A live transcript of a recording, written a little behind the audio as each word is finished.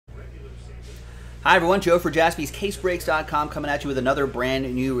Hi everyone, Joe for JaspysCaseBreaks.com coming at you with another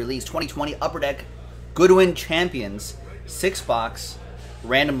brand new release. 2020 Upper Deck Goodwin Champions 6-box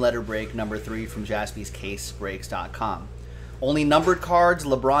random letter break number 3 from JaspysCaseBreaks.com. Only numbered cards,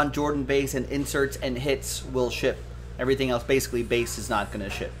 LeBron, Jordan base, and inserts and hits will ship. Everything else, basically base, is not going to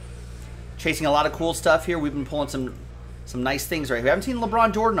ship. Chasing a lot of cool stuff here. We've been pulling some nice things right here. We haven't seen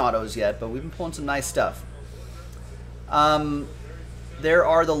LeBron Jordan autos yet, but we've been pulling some nice stuff. There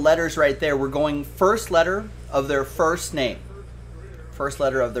are the letters right there. We're going first letter of their first name. First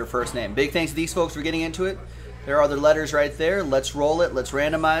letter of their first name. Big thanks to these folks for getting into it. There are the letters right there. Let's roll it. Let's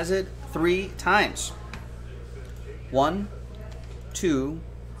randomize it 3 times. 1, 2,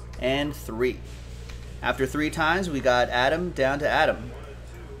 and 3. After 3 times, we got Adam down to Adam.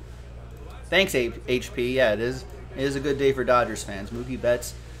 Thanks, HP. Yeah, it is a good day for Dodgers fans. Mookie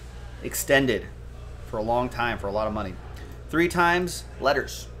Betts extended for a long time for a lot of money. 3 times,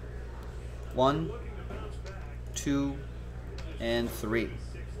 letters. 1, 2, and 3.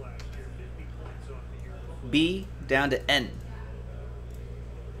 B down to N.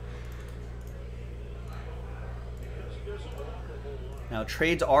 Now,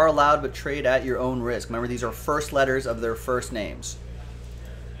 trades are allowed, but trade at your own risk. Remember, these are first letters of their first names.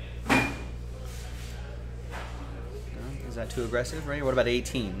 Is that too aggressive, right? What about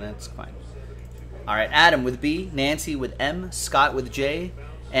 18? That's fine. All right, Adam with B, Nancy with M, Scott with J,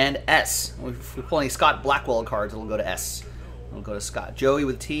 and S. If we pull any Scott Blackwell cards, it'll go to S. It'll go to Scott. Joey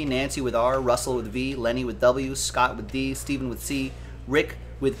with T, Nancy with R, Russell with V, Lenny with W, Scott with D, Stephen with C, Rick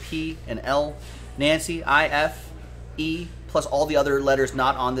with P and L, Nancy, I, F, E, plus all the other letters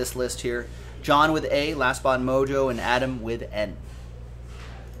not on this list here, John with A, Last Spot Mojo, and Adam with N.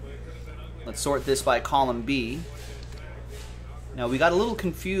 Let's sort this by column B. Now, we got a little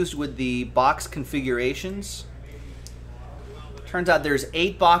confused with the box configurations. Turns out there's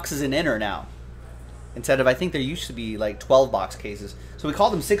 8 boxes in inner now, instead of, I think there used to be like 12 box cases. So we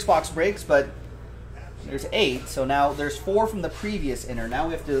called them 6-box breaks, but there's 8. So now there's 4 from the previous inner. Now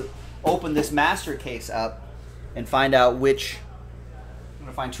we have to open this master case up and find out which. I'm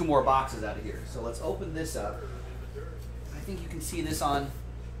going to find 2 more boxes out of here. So let's open this up. I think you can see this on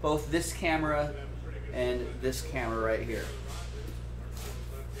both this camera and this camera right here.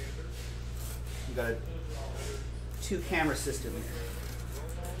 We've got a 2-camera system here.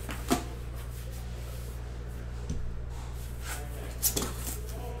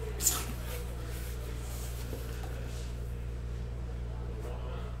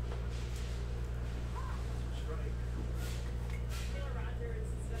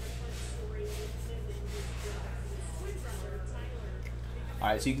 All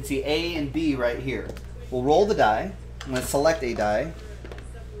right, so you can see A and B right here. We'll roll the die. I'm going to select a die.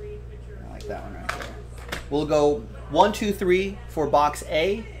 I like that one right there. We'll go 1, 2, 3 for box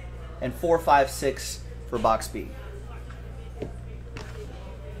A and 4, 5, 6 for box B.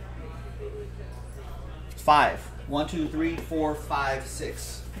 5. 1, 2, 3, 4, 5,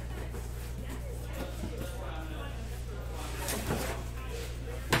 6.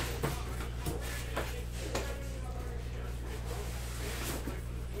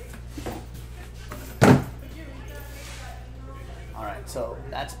 All right, so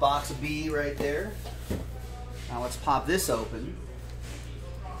that's box B right there. Now let's pop this open.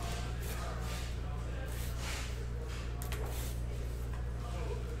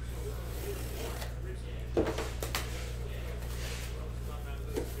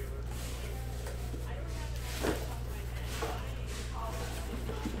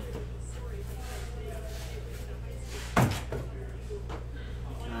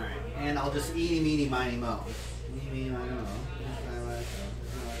 And I'll just eeny, meeny, miny, mo. Eeny, meeny, miny, mo.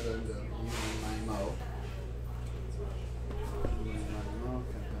 Mo.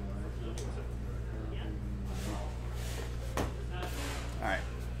 All right.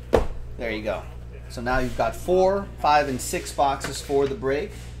 There you go. So now you've got 4, 5, and 6 boxes for the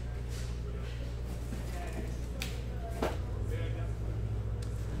break.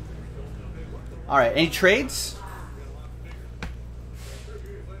 All right. Any trades?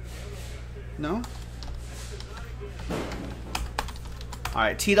 No? All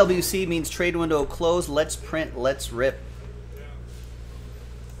right, TWC means trade window closed. Let's print, let's rip.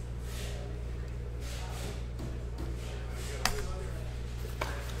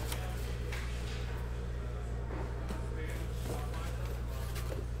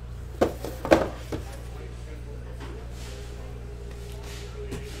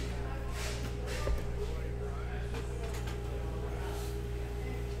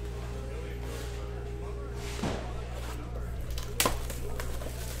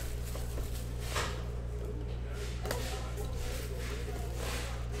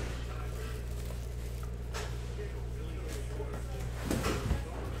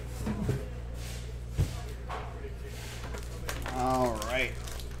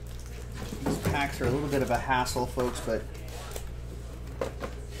 are a little bit of a hassle, folks, but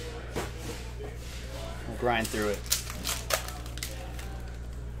we'll grind through it.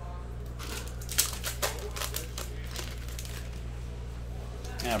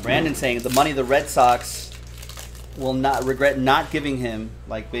 Yeah, Brandon saying the money the Red Sox will not regret not giving him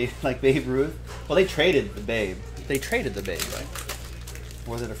like Babe Ruth. Well, they traded the Babe. They traded the Babe, right?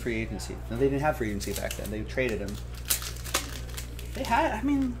 Or was it a free agency? No, they didn't have free agency back then. They traded him. They had, I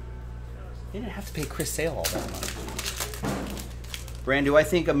mean, they didn't have to pay Chris Sale all that money. Brand, do I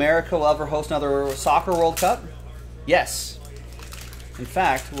think America will ever host another soccer World Cup? Yes. In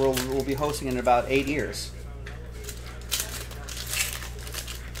fact, we'll be hosting in about 8 years.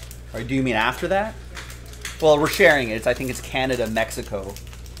 Or do you mean after that? Well, we're sharing it. I think it's Canada, Mexico,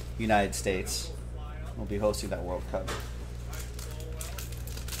 United States. We'll be hosting that World Cup.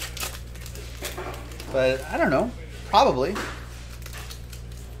 But I don't know. Probably.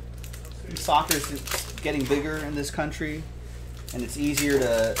 Soccer is getting bigger in this country, and it's easier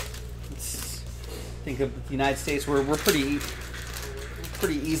to think of the United States. We're pretty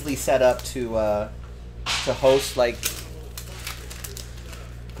easily set up to host like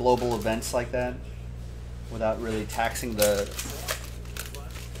global events like that without really taxing the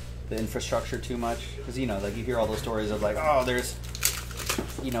infrastructure too much. Because like you hear all those stories of like, oh, there's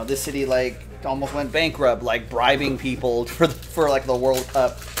this city like almost went bankrupt, like bribing people for like the World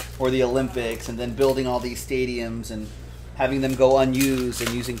Cup or the Olympics, and then building all these stadiums and having them go unused and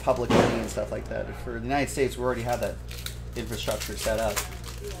using public money and stuff like that. For the United States, we already have that infrastructure set up.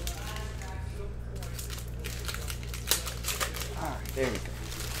 All right, there we go.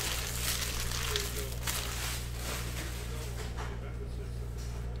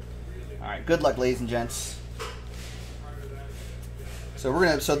 All right, good luck, ladies and gents.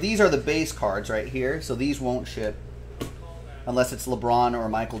 So these are the base cards right here. So these won't ship unless it's LeBron or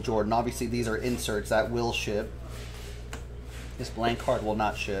Michael Jordan. Obviously, these are inserts that will ship. This blank card will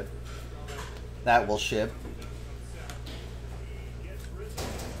not ship. That will ship.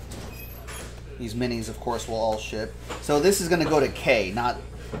 These minis, of course, will all ship. So this is going to go to K,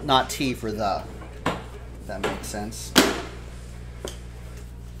 not T for the. If that makes sense.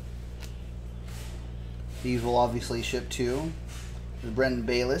 These will obviously ship too. The Brendan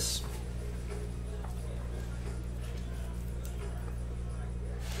Bayless.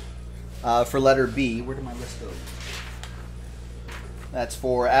 For letter B, where did my list go? That's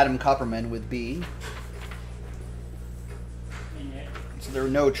for Adam Kupperman with B. So there were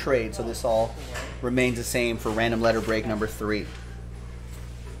no trades, so this all remains the same for random letter break number 3.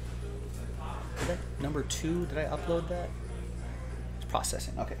 Number 2, did I upload that? It's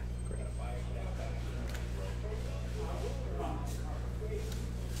processing, okay. Great.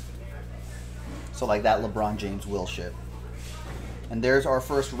 So like that LeBron James will ship. And there's our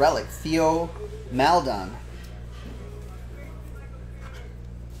first relic, Theo Maldon.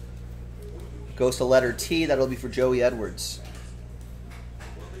 Goes to letter T, that'll be for Joey Edwards.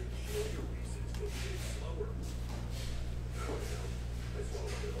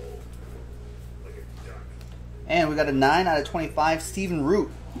 And we got a 9 out of 25, Stephen Root.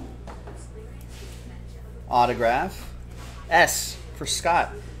 Autograph. S for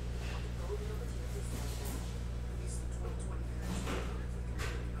Scott.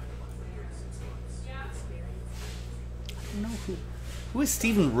 I don't know who is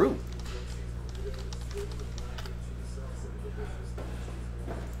Stephen Root?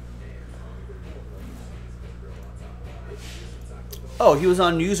 Oh, he was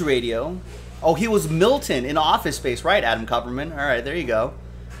on news radio. Oh, he was Milton in Office Space, right, Adam Kupperman? All right, there you go.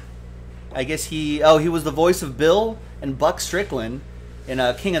 I guess he was the voice of Bill and Buck Strickland in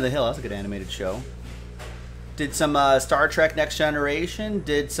King of the Hill. That's a good animated show. Did some Star Trek Next Generation.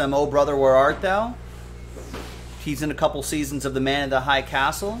 Did some Oh Brother, Where Art Thou? He's in a couple seasons of The Man in the High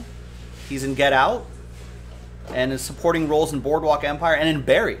Castle. He's in Get Out. And is supporting roles in Boardwalk Empire and in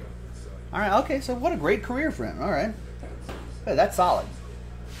Barry. All right, okay, so what a great career for him. All right. Hey, that's solid.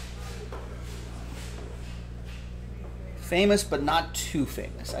 Famous, but not too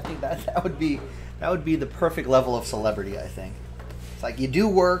famous. I think that would be the perfect level of celebrity. I think it's like you do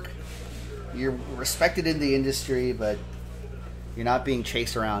work, you're respected in the industry, but you're not being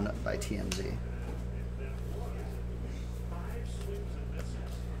chased around by TMZ.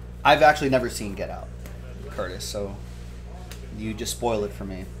 I've actually never seen Get Out, Curtis, so you just spoil it for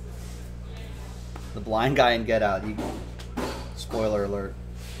me. The blind guy in Get Out. Spoiler alert.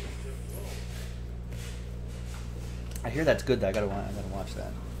 I hear that's good. I gotta watch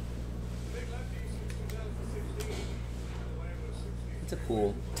that. It's a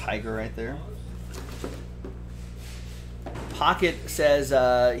cool tiger right there. Pocket says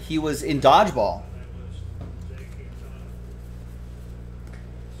he was in Dodgeball.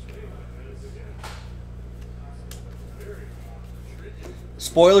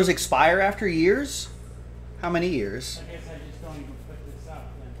 Spoilers expire after years? How many years? I guess I just don't even put this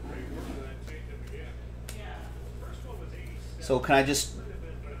up then. So can I just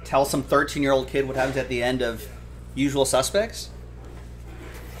tell some 13-year-old kid what happens at the end of Usual Suspects?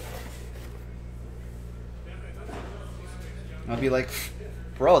 I'll be like,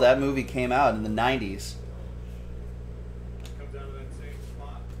 bro, that movie came out in the 90s.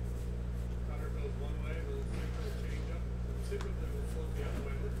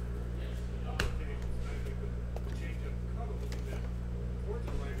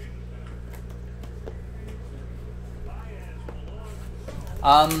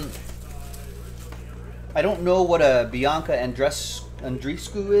 I don't know what a Bianca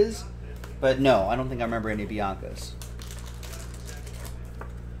Andreescu is, but no, I don't think I remember any Biancas.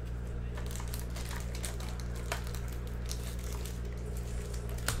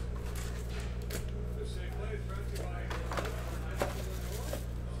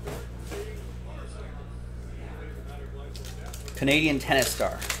 Canadian tennis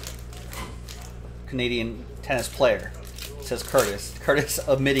star. Canadian tennis player. It says Curtis. Curtis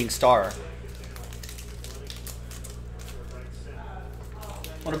omitting star.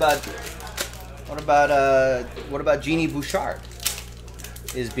 What about Jeannie Bouchard?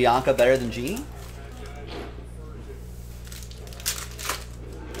 Is Bianca better than Jeannie?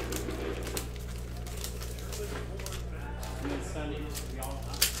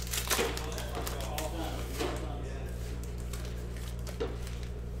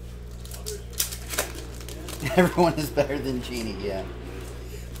 Everyone is better than Jeannie, yeah.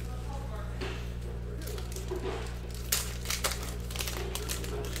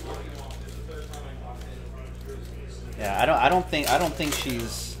 Yeah, I don't think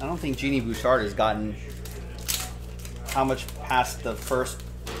Jeannie Bouchard has gotten how much past the first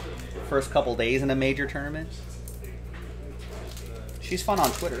couple days in a major tournament. She's fun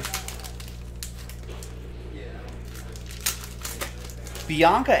on Twitter.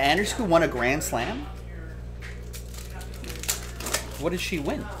 Bianca Andreescu won a Grand Slam? What did she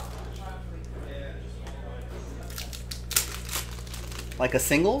win? Like a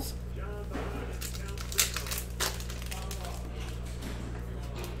singles?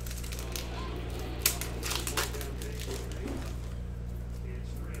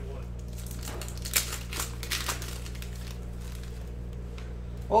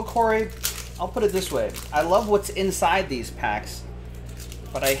 Well, Corey, I'll put it this way. I love what's inside these packs,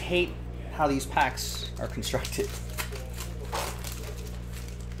 but I hate how these packs are constructed.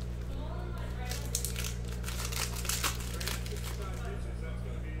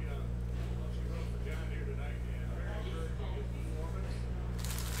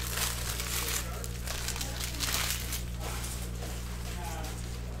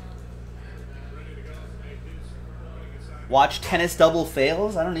 Watch tennis double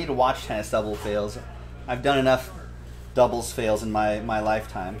fails? I don't need to watch tennis double fails. I've done enough doubles fails in my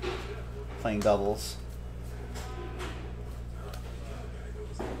lifetime playing doubles.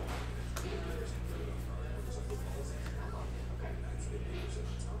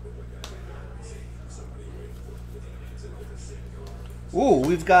 Ooh,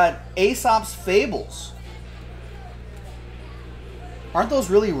 we've got Aesop's Fables. Aren't those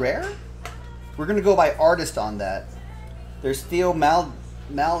really rare? We're going to go by artist on that. There's Theo Maladon.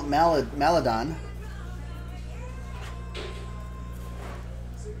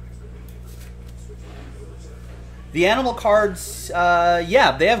 The animal cards,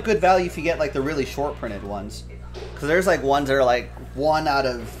 yeah, they have good value if you get like the really short printed ones. Because there's like ones that are like 1 out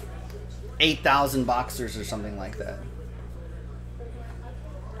of 8,000 boxers or something like that.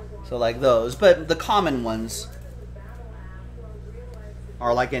 So like those. But the common ones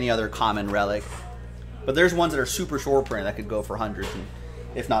are like any other common relic. But there's ones that are super short print that could go for hundreds, and,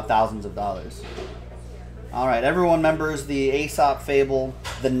 if not thousands of dollars. All right, everyone remembers the Aesop fable,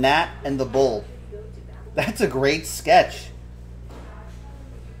 The Gnat and the Bull. That's a great sketch.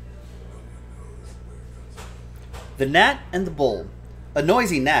 The Gnat and the Bull. A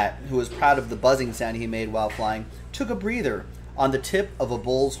noisy gnat, who was proud of the buzzing sound he made while flying, took a breather on the tip of a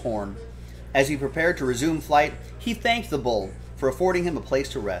bull's horn. As he prepared to resume flight, he thanked the bull for affording him a place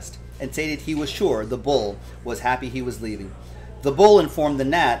to rest, and stated he was sure the bull was happy he was leaving. The bull informed the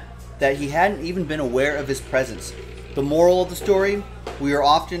gnat that he hadn't even been aware of his presence. The moral of the story: we are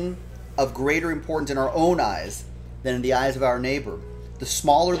often of greater importance in our own eyes than in the eyes of our neighbor. The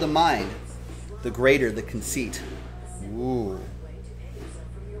smaller the mind, the greater the conceit. Ooh.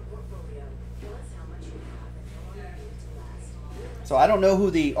 So I don't know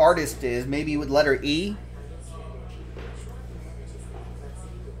who the artist is. Maybe with letter E.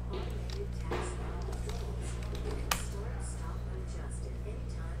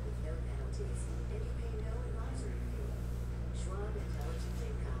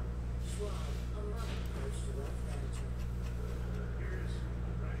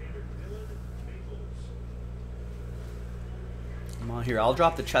 Well, here, I'll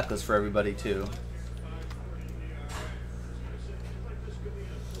drop the checklist for everybody too.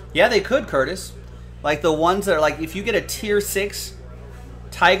 Yeah, they could, Curtis. Like the ones that are like, if you get a tier 6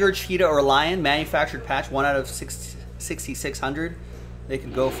 tiger, cheetah, or lion manufactured patch, 1 out of 6,600, they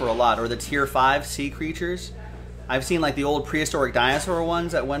could go for a lot. Or the tier 5 sea creatures. I've seen like the old prehistoric dinosaur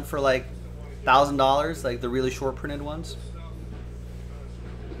ones that went for like $1,000, like the really short printed ones.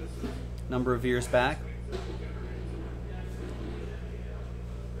 Number of years back.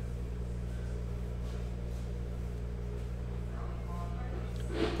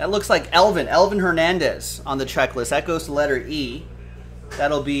 That looks like Elvin Hernandez on the checklist. That goes to letter E.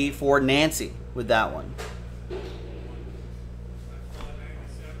 That'll be for Nancy with that one.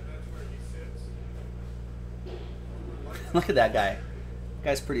 Look at that guy. That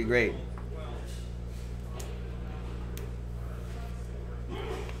guy's pretty great.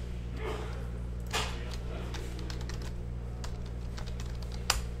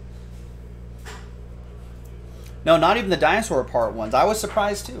 No, not even the dinosaur part ones. I was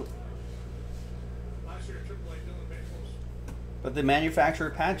surprised too. But the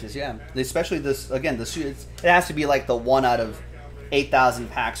manufacturer patches, yeah. Especially this, again, it has to be like the 1 out of 8,000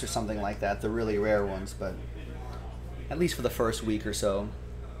 packs or something like that. The really rare ones, but at least for the first week or so,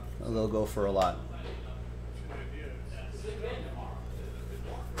 they'll go for a lot.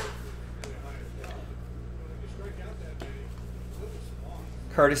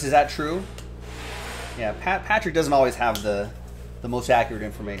 Curtis, is that true? Yeah, Patrick doesn't always have the most accurate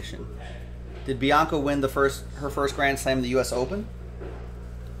information. Did Bianca win her first Grand Slam in the U.S. Open?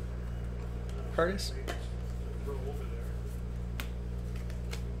 Curtis?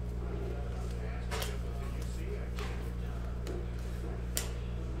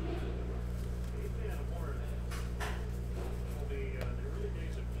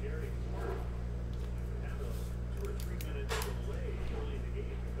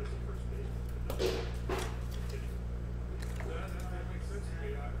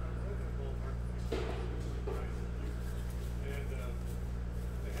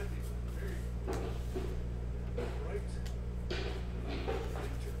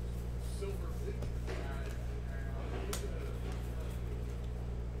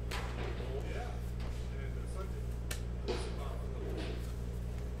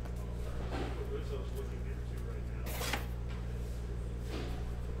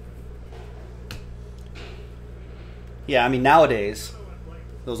 Yeah, I mean nowadays,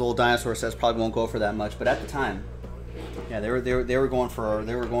 those old dinosaur sets probably won't go for that much, but at the time, yeah, they were going for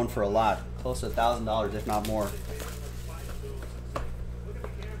a lot, close to $1,000 if not more.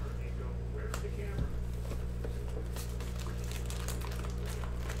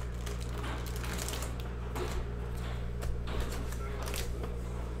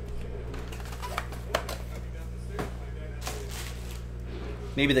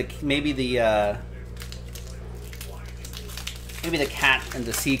 Maybe the cat and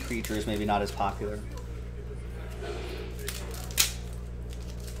the sea creature is maybe not as popular.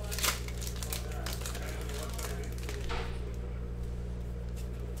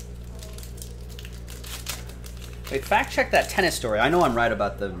 Wait, fact check that tennis story. I know I'm right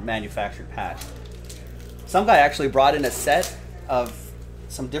about the manufactured patch. Some guy actually brought in a set of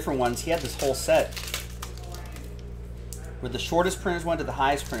some different ones. He had this whole set where the shortest printed one to the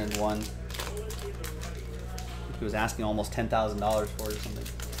highest printed one. He was asking almost $10,000 for it or something.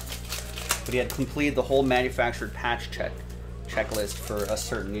 But he had completed the whole manufactured patch checklist for a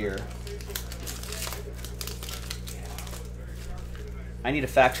certain year. I need a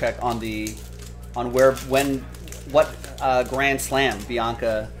fact check on what Grand Slam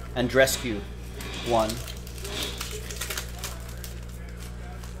Bianca Andreescu won.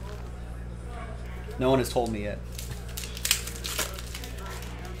 No one has told me yet.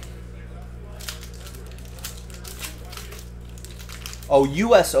 Oh,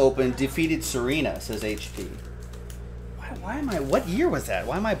 U.S. Open defeated Serena, says HP. Why am I? What year was that?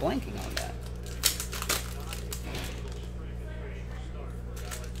 Why am I blanking on that?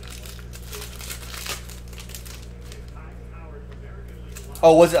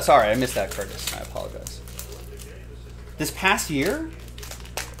 Oh, was it? Sorry, I missed that, Curtis. I apologize. This past year,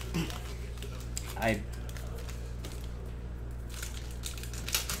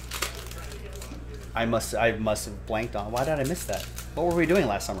 I must have blanked on. Why did I miss that? What were we doing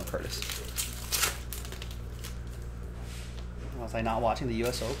last summer, Curtis? Was I not watching the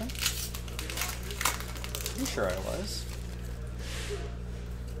U.S. Open? I'm sure I was.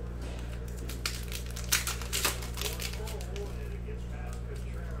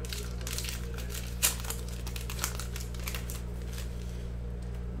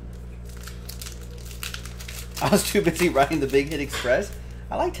 I was too busy riding the Big Hit Express.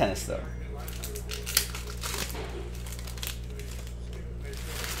 I like tennis though.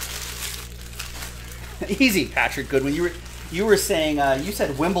 Easy, Patrick Goodwin. You were saying you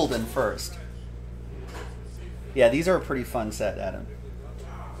said Wimbledon first. Yeah, these are a pretty fun set, Adam.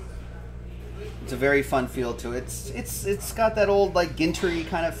 It's a very fun feel to it. It's got that old like Gintery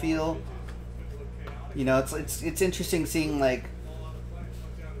kind of feel. You know, it's interesting seeing like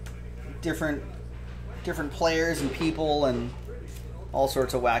different players and people and all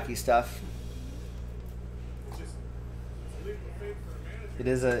sorts of wacky stuff. It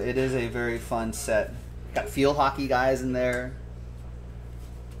is a very fun set. Got field hockey guys in there,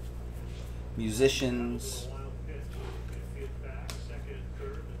 musicians,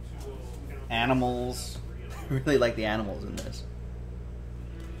 animals. I really like the animals in this.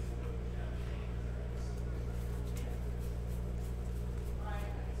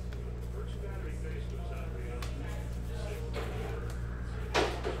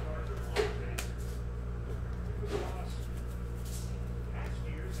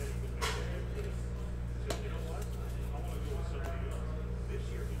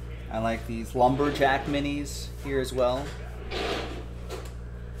 I like these lumberjack minis here as well.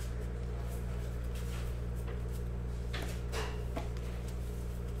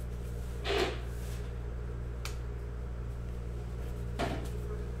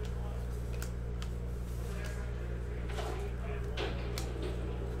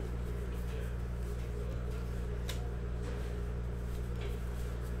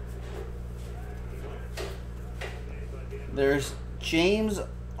 There's James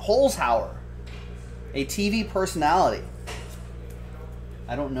Holzhauer, a TV personality.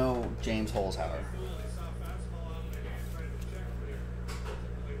 I don't know James Holzhauer.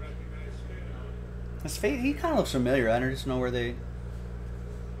 His face, he kind of looks familiar. I don't just know where they...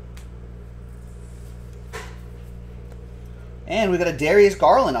 And we got a Darius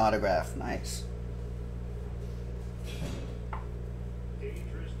Garland autograph. Nice.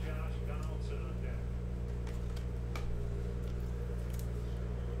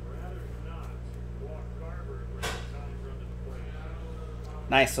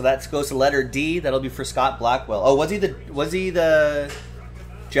 Nice. So that goes to letter D. That'll be for Scott Blackwell. Oh, was he the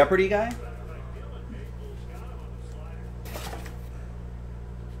Jeopardy guy?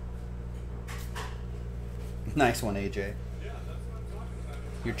 Nice one, AJ.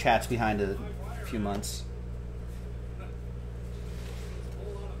 Your chat's behind a few months.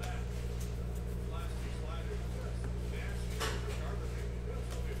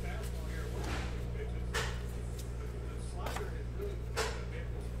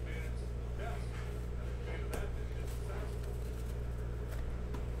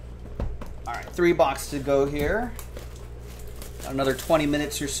 All right, 3 boxes to go here. Another 20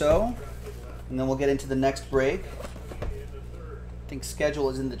 minutes or so, and then we'll get into the next break. I think schedule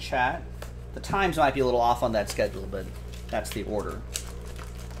is in the chat. The times might be a little off on that schedule, but that's the order.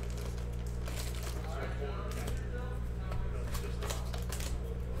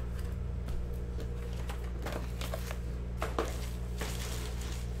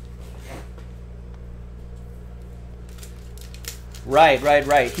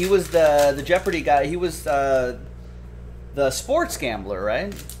 Right. He was the Jeopardy guy. He was the sports gambler,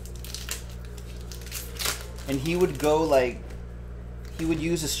 right? And he would go like, he would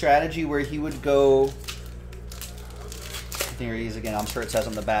use a strategy where he would go, here he is again, I'm sure it says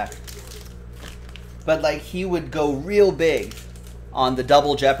on the back. But like he would go real big on the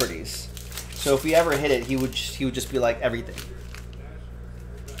double Jeopardies. So if we ever hit it, he would just be like everything.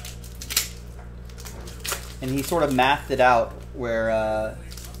 And he sort of mathed it out where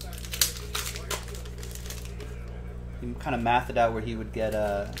he kind of mathed it out where he would get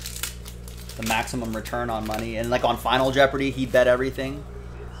the maximum return on money. And like on Final Jeopardy, he'd bet everything.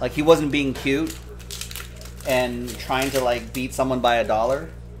 Like he wasn't being cute and trying to like beat someone by $1,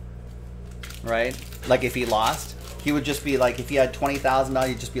 right? Like if he lost, he would just be like, if he had $20,000,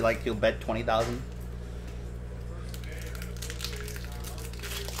 he'd just be like, he'll bet 20,000.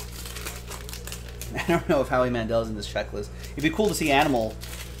 I don't know if Howie Mandel's in this checklist. It'd be cool to see animal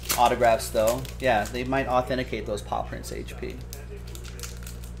autographs, though. Yeah, they might authenticate those paw prints, HP.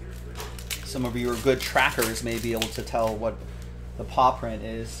 Some of your good trackers may be able to tell what the paw print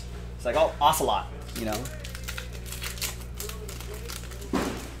is. It's like, oh, ocelot, you know.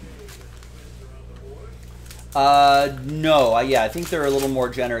 No, yeah, I think they're a little more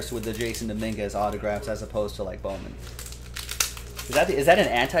generous with the Jason Dominguez autographs as opposed to like Bowman. Is that an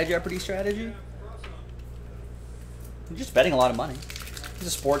anti-Jeopardy strategy? You're just betting a lot of money. He's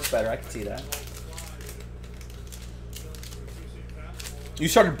a sports bettor. I can see that. You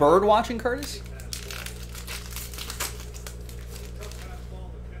started bird watching, Curtis?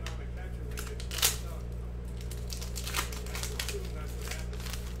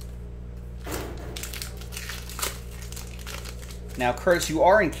 Now, Curtis, you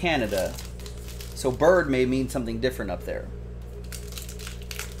are in Canada, so bird may mean something different up there.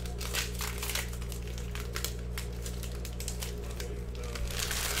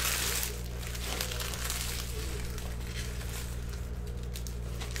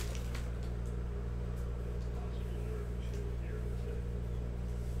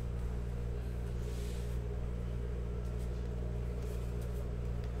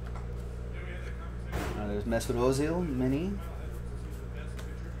 There's Mesut Ozil, mini.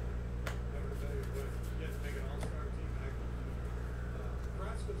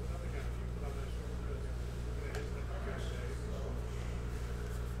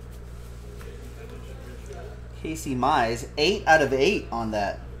 Casey Mize, 8 out of 8 on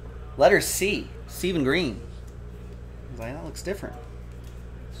that. Letter C, Stephen Green. I was like, that looks different.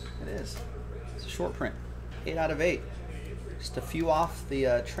 It is. It's a short print. 8 out of 8. Just a few off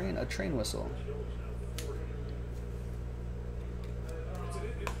the train whistle.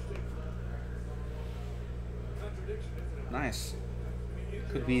 Nice.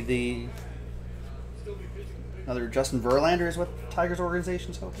 Could be another Justin Verlander is what Tigers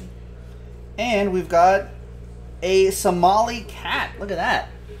organization's hoping. And we've got a Somali cat. Look at that.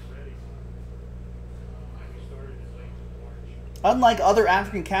 Unlike other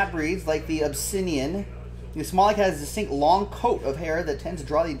African cat breeds like the Abyssinian, the Somali cat has a distinct long coat of hair that tends to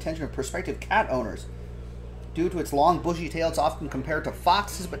draw the attention of prospective cat owners. Due to its long bushy tail, it's often compared to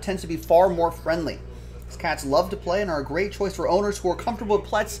foxes, but tends to be far more friendly. These cats love to play and are a great choice for owners who are comfortable with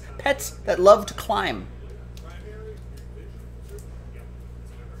pets that love to climb.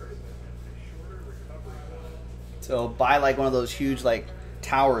 So buy like one of those huge like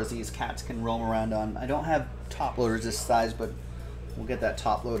towers these cats can roam around on. I don't have top loaders this size, but we'll get that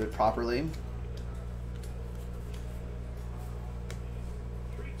top loaded properly.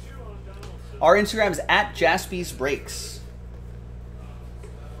 Our Instagram is at Jaspy's Breaks.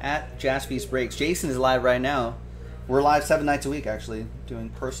 At Jaspy's Breaks. Jason is live right now. We're live 7 nights a week, actually, doing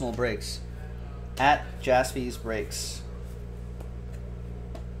personal breaks. At Jaspy's Breaks.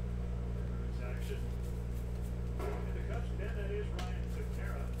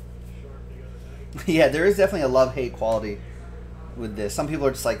 Yeah, there is definitely a love-hate quality with this. Some people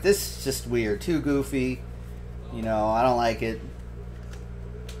are just like, this is just weird, too goofy. You know, I don't like it.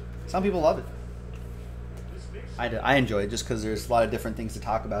 Some people love it. I enjoy it just because there's a lot of different things to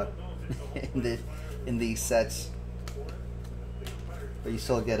talk about in these sets. But you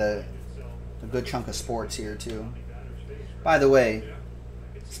still get a good chunk of sports here too. By the way,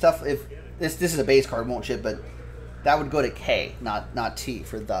 stuff if this is a base card, won't ship, but that would go to K, not T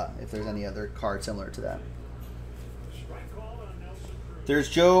for the, if there's any other card similar to that. There's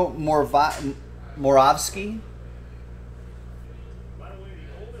Joe Moravsky,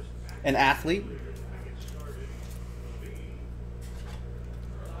 an athlete.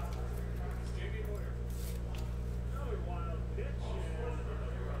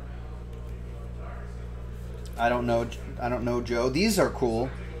 I don't know Joe. These are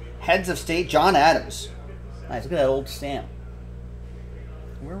cool. Heads of State, John Adams. Nice. Look at that old stamp.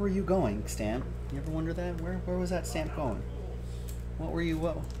 Where were you going, stamp? You ever wonder that? Where was that stamp going? What were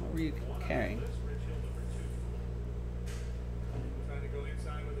you carrying?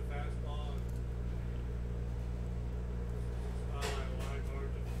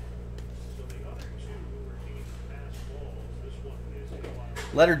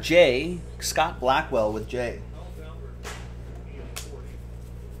 Letter J, Scott Blackwell with J.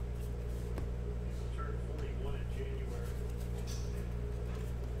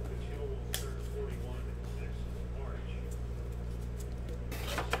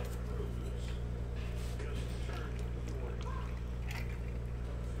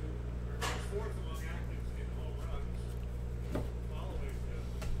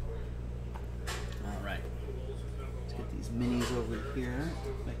 Minis over here.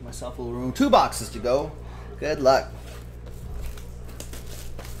 Make myself a little room. 2 boxes to go. Good luck.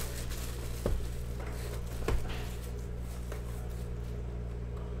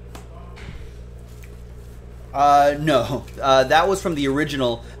 No. That was from the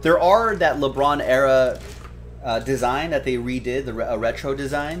original. There are that LeBron era design that they redid, a retro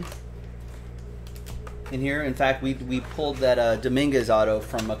design in here. In fact, we pulled that Dominguez auto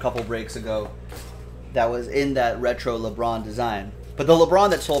from a couple breaks ago. That was in that retro LeBron design. But the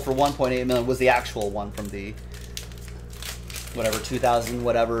LeBron that sold for $1.8 million was the actual one from the whatever 2000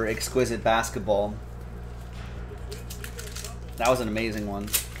 whatever exquisite basketball. That was an amazing one.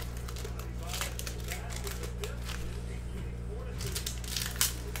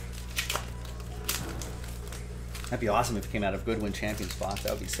 That'd be awesome if it came out of Goodwin champion spot.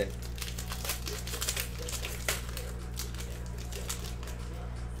 That would be sick.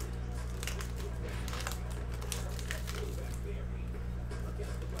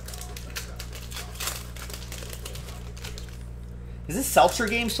 Is this seltzer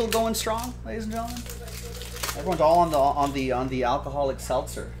game still going strong, ladies and gentlemen? Everyone's all on the alcoholic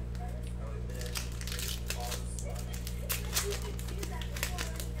seltzer.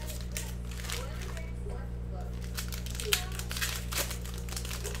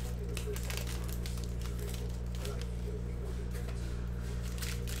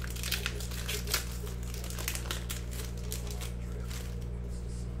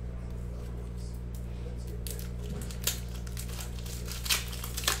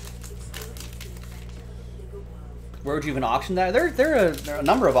 Where would you even auction that? There are a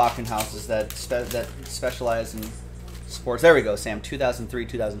number of auction houses that specialize in sports. There we go, Sam. 2003,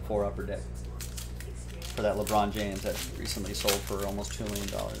 2004 Upper Deck for that LeBron James that recently sold for almost $2 million.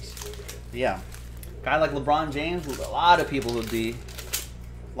 But yeah, a guy like LeBron James, a lot of people would be,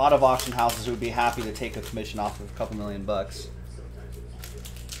 a lot of auction houses would be happy to take a commission off of a couple $1 million.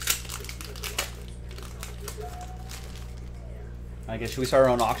 I guess, should we start our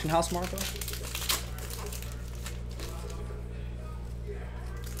own auction house, Marco?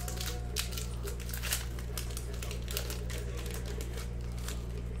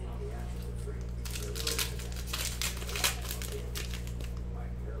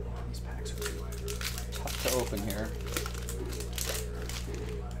 Open here.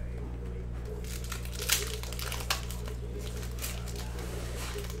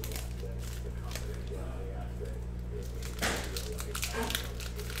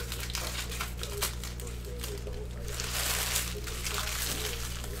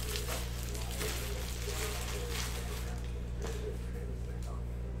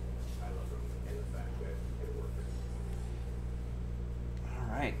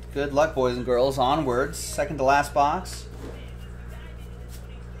 Good luck, boys and girls. Onwards. Second to last box.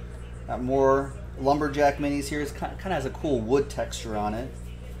 Got more lumberjack minis here. It kind of has a cool wood texture on it,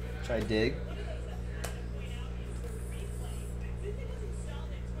 which I dig.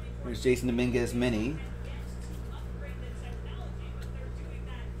 There's Jason Dominguez mini.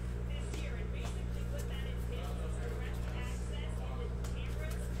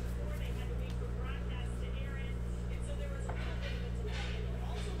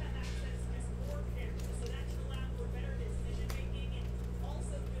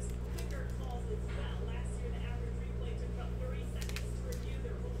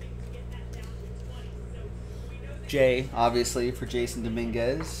 J, obviously, for Jason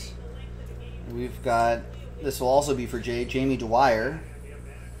Dominguez. We've got, this will also be for J, Jamie Dwyer.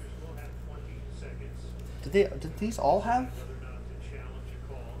 Did these all have?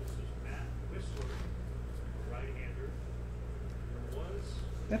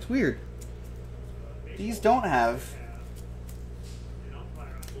 That's weird. These don't have.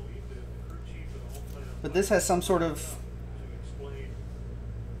 But this has some sort of.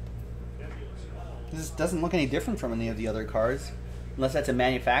 This doesn't look any different from any of the other cards, unless that's a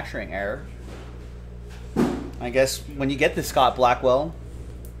manufacturing error. I guess when you get the Scott Blackwell,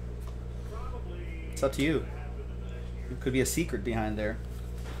 it's up to you. It could be a secret behind there.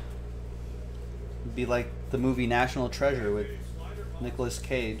 It'd be like the movie National Treasure with Nicolas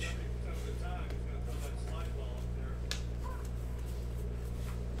Cage.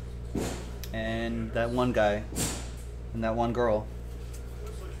 And that one guy and that one girl.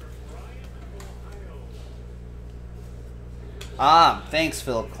 Ah, thanks,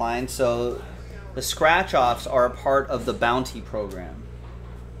 Philip Klein. So the scratch-offs are a part of the bounty program.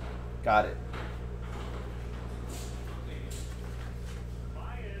 Got it.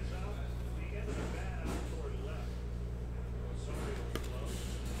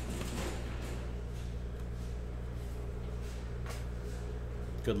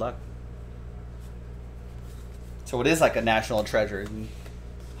 Good luck. So it is like a national treasure,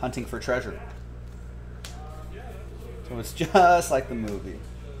 hunting for treasure. So it's just like the movie.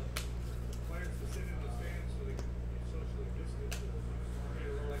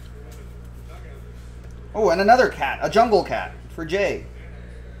 Oh, and another cat, a jungle cat for Jay.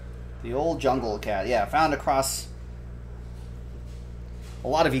 The old jungle cat, yeah, found across a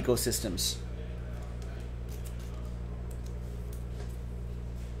lot of ecosystems.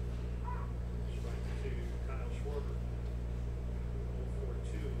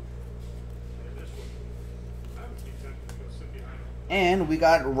 And we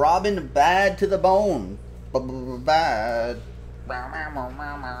got Robin Bad to the Bone. Bad.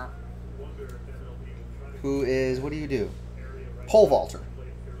 Who is, what do you do? Pole vaulter.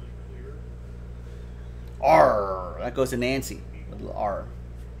 R. That goes to Nancy. Little R.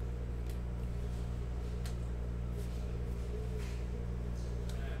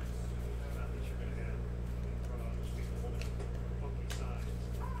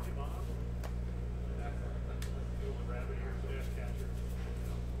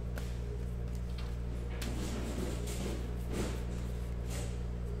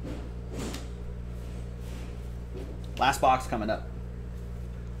 Last box coming up.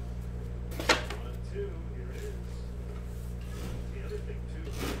 1, 2, here it is. The other thing too,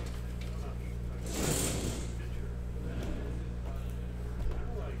 I don't know if you picture. Kind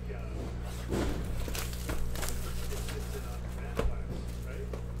of like it's in a math class, right?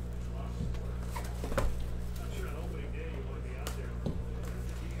 I'm sure on opening day you want to be out there.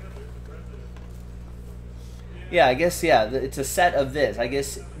 There's the president. Yeah, I guess, yeah, it's a set of this. I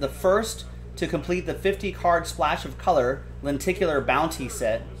guess the first to complete the 50 card Splash of Color lenticular bounty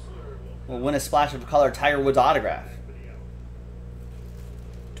set will win a Splash of Color Tiger Woods autograph.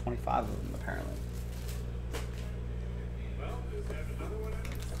 25 of them, apparently.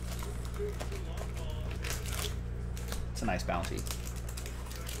 It's a nice bounty.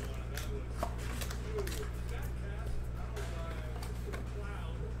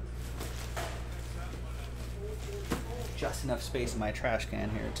 Just enough space in my trash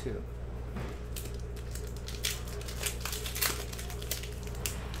can here, too.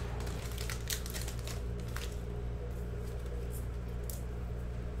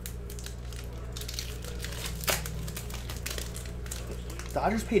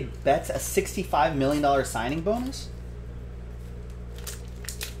 Dodgers paid Betts a $65 million signing bonus?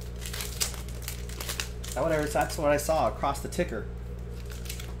 That's what I saw across the ticker.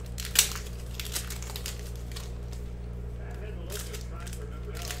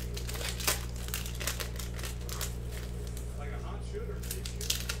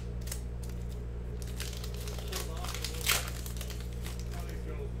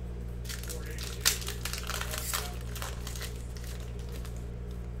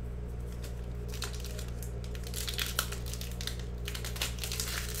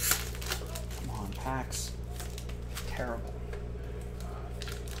 Packs. Terrible.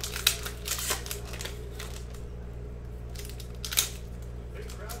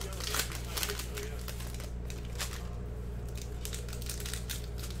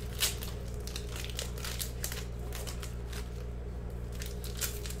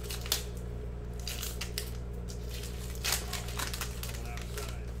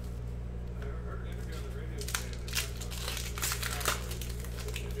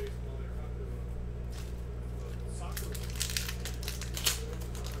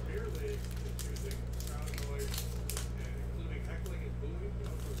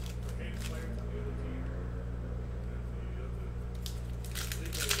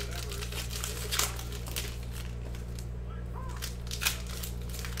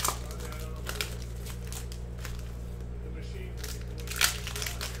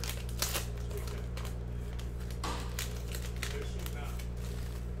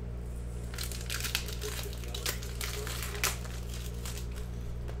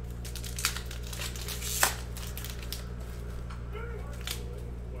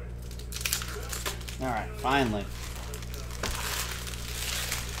 All right, finally.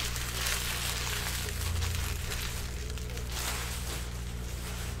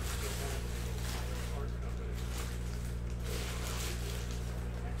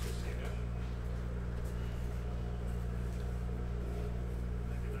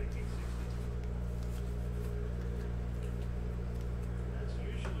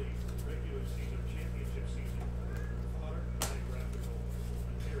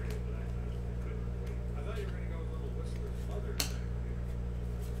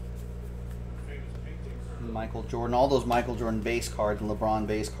 Michael Jordan, all those Michael Jordan base cards and LeBron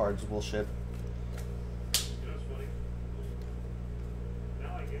base cards will ship. You know, it's funny.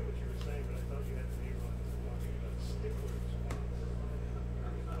 Now I get what you were saying, but I thought you had to be talking about sticklers.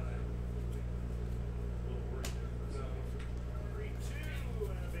 A little worried there. 3-2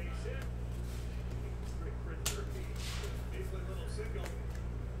 and a base hit. Crit turkey. Basically a little single.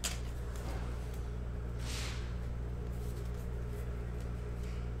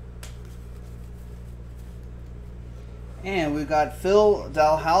 And we've got Phil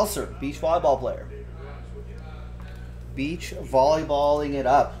Dalhouser, beach volleyball player. Beach volleyballing it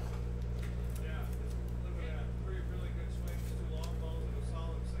up.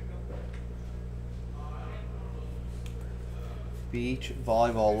 Beach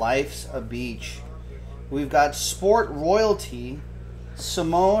volleyball, life's a beach. We've got sport royalty,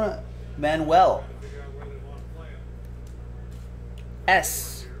 Simone Manuel.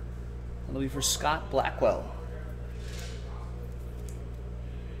 S. That'll be for Scott Blackwell.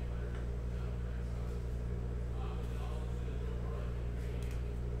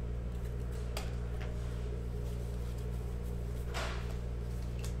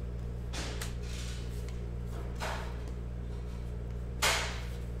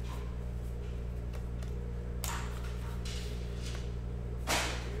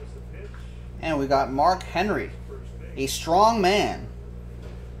 And we got Mark Henry, A strong man.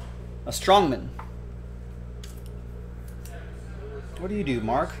 A strongman. What do you do,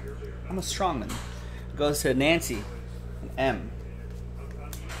 Mark? I'm a strongman. Goes to Nancy. An M.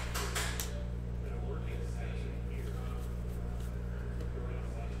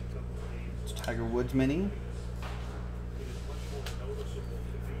 It's Tiger Woods mini.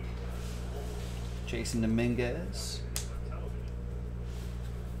 Jason Dominguez.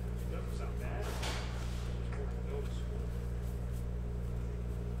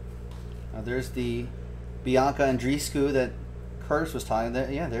 Now there's the Bianca Andreescu that Curtis was talking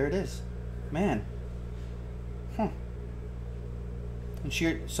about. Yeah, there it is. Man. Huh. And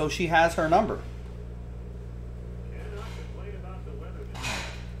she has her number.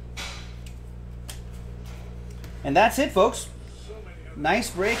 And that's it, folks. Nice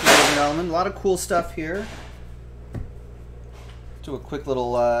break, ladies and gentlemen. A lot of cool stuff here. Do a quick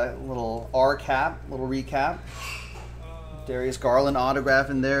little little recap. Darius Garland autograph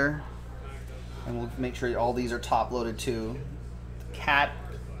in there. And we'll make sure all these are top loaded too. Cat,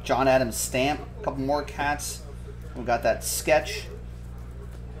 John Adams stamp, a couple more cats. We've got that sketch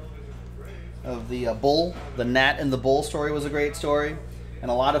of the bull. The Nat and the Bull story was a great story.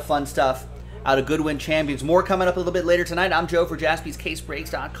 And a lot of fun stuff out of Goodwin Champions. More coming up a little bit later tonight. I'm Joe for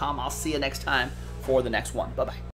JaspysCaseBreaks.com. I'll see you next time for the next one. Bye-bye.